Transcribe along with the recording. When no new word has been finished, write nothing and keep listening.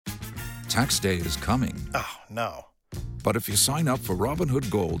Tax day is coming. Oh, no. But if you sign up for Robinhood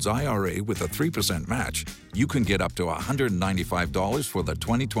Gold's IRA with a 3% match, you can get up to $195 for the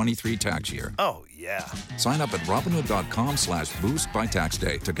 2023 tax year. Oh, yeah. Sign up at Robinhood.com/boost by tax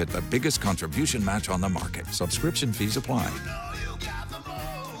day to get the biggest contribution match on the market. Subscription fees apply.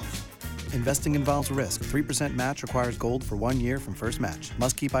 Investing involves risk. 3% match requires gold for 1 year from first match.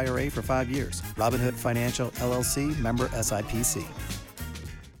 Must keep IRA for 5 years. Robinhood Financial, LLC, member SIPC.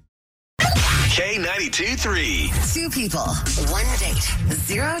 K92-3. Two people, one date,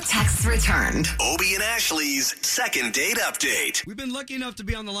 0 texts returned. Obie and Ashley's second date update. We've been lucky enough to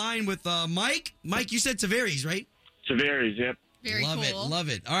be on the line with Mike. Mike, you said Tavares, right? Tavares, yep. Very love cool. Love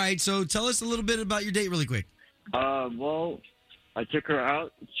it. All right, so tell us a little bit about your date really quick. Well, I took her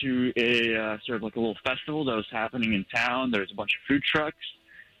out to a sort of like a little festival that was happening in town. There was a bunch of food trucks.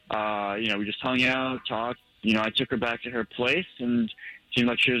 We just hung out, talked. I took her back to her place, and it seemed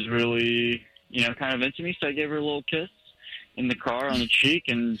like she was really, kind of into me. So I gave her a little kiss in the car on the cheek,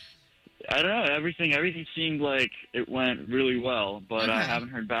 and I don't know, everything seemed like it went really well, but I haven't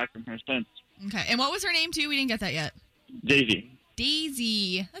heard back from her since. Okay. And what was her name, too? We didn't get that yet. Daisy.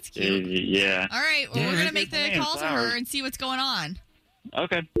 Daisy. That's cute. Daisy, yeah. All right. Well, we're going to make the call to her and see what's going on.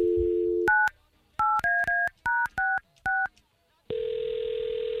 Okay.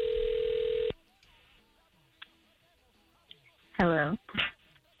 Hello.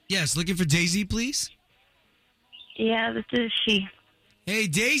 Yes, looking for Daisy, please. Yeah, this is she. Hey,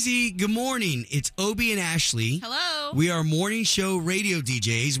 Daisy, good morning. It's Obie and Ashley. Hello. We are morning show radio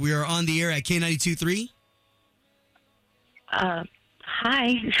DJs. We are on the air at K92.3. Hi.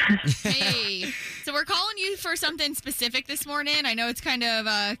 Hey. So we're calling you for something specific this morning. I know it's kind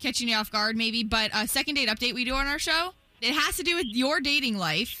of catching you off guard maybe, but a second date update we do on our show. It has to do with your dating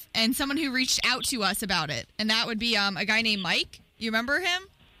life and someone who reached out to us about it. And that would be a guy named Mike. You remember him?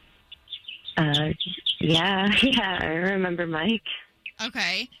 Yeah, I remember Mike.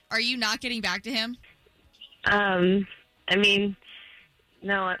 Okay. Are you not getting back to him? No,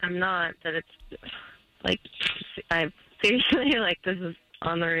 I'm not. But it's like, I seriously, this is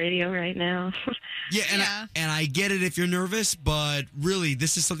on the radio right now. Yeah, and I get it if you're nervous, but really,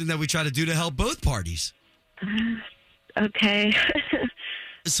 this is something that we try to do to help both parties. Okay.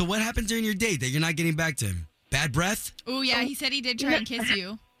 So what happened during your date that you're not getting back to him? Bad breath? Oh, yeah, he said he did try and kiss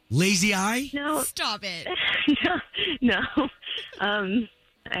you. Lazy eye? No. Stop it. No.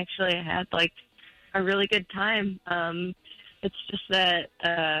 Actually, I had, a really good time. It's just that,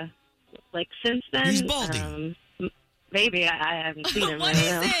 since then... He's balding. Maybe. I haven't seen him. What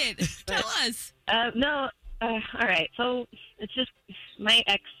is it? Tell us. No. All right. So, it's just... My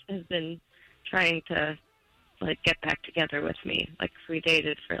ex has been trying to, get back together with me. We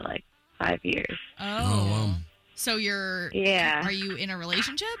dated for, 5 years. Oh. Wow. So you're... Yeah. Are you in a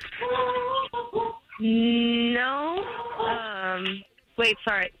relationship? No. Wait,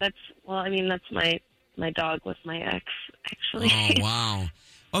 sorry. That's my dog with my ex, actually. Oh, wow.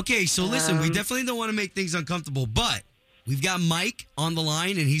 Okay, so listen, we definitely don't want to make things uncomfortable, but we've got Mike on the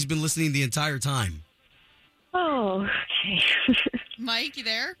line, and he's been listening the entire time. Oh, okay. Mike, you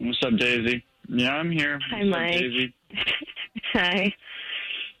there? What's up, Daisy? Yeah, I'm here. Hi, What's up, Mike. Daisy? Hi.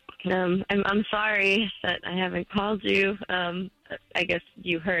 I'm sorry that I haven't called you. I guess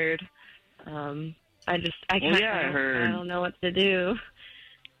you heard. I heard. I don't know what to do.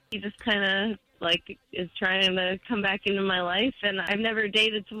 He just kind of is trying to come back into my life, and I've never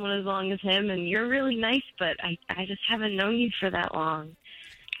dated someone as long as him. And you're really nice, but I just haven't known you for that long.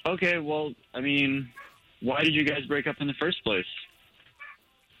 Okay, well, why did you guys break up in the first place?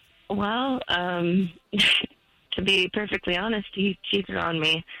 Well, to be perfectly honest, he cheated on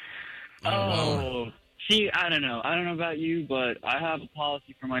me. Oh, see, I don't know. I don't know about you, but I have a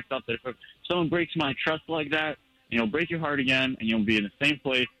policy for myself that if someone breaks my trust like that, break your heart again, and you'll be in the same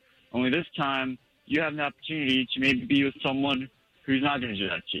place. Only this time, you have an opportunity to maybe be with someone who's not going to do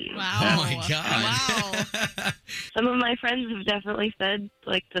that to you. Wow. Oh, my God. Wow. Some of my friends have definitely said,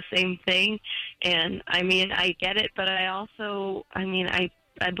 the same thing. And, I get it, but I also, I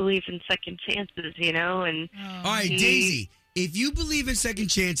believe in second chances, and... All right, Daisy, if you believe in second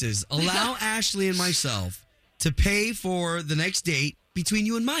chances, allow Ashley and myself to pay for the next date between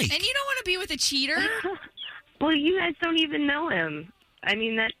you and Mike. And you don't want to be with a cheater? Well, you guys don't even know him.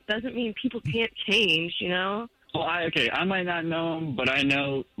 That doesn't mean people can't change, Well, I might not know him, but I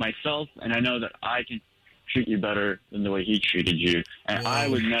know myself, and I know that I can treat you better than the way he treated you. And I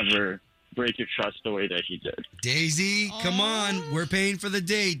would never break your trust the way that he did. Daisy, come on. We're paying for the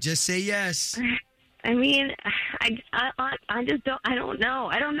date. Just say yes. I just don't know.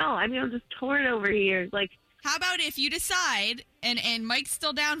 I don't know. I'm just torn over here. How about if you decide, and Mike's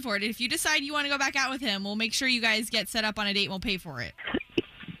still down for it, if you decide you want to go back out with him, we'll make sure you guys get set up on a date and we'll pay for it.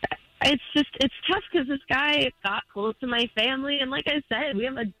 It's tough because this guy got close to my family. And like I said, we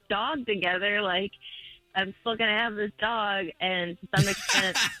have a dog together. Like, I'm still going to have this dog. And to some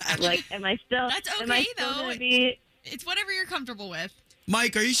extent, like, am I still going to be... It's whatever you're comfortable with.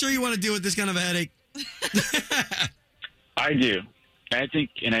 Mike, are you sure you want to deal with this kind of a headache? I do. I think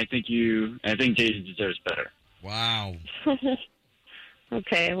Daisy deserves better. Wow.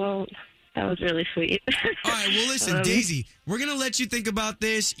 Okay, well, that was really sweet. All right, well, listen, Daisy, we're going to let you think about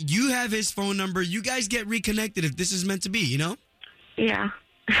this. You have his phone number. You guys get reconnected if this is meant to be, you know? Yeah.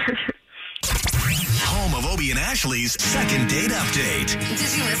 Home of Obie and Ashley's second date update. Did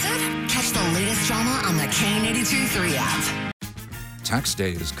you miss it? Catch the latest drama on the K82-3 app. Tax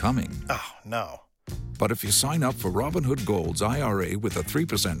day is coming. Oh, no. But if you sign up for Robinhood Gold's IRA with a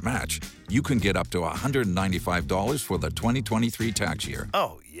 3% match, you can get up to $195 for the 2023 tax year.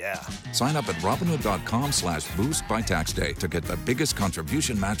 Oh, yeah. Sign up at Robinhood.com/boost by tax day to get the biggest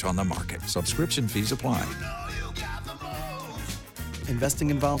contribution match on the market. Subscription fees apply.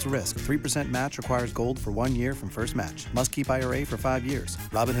 Investing involves risk. 3% match requires gold for 1 year from first match. Must keep IRA for 5 years.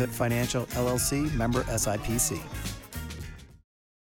 Robinhood Financial, LLC, member SIPC.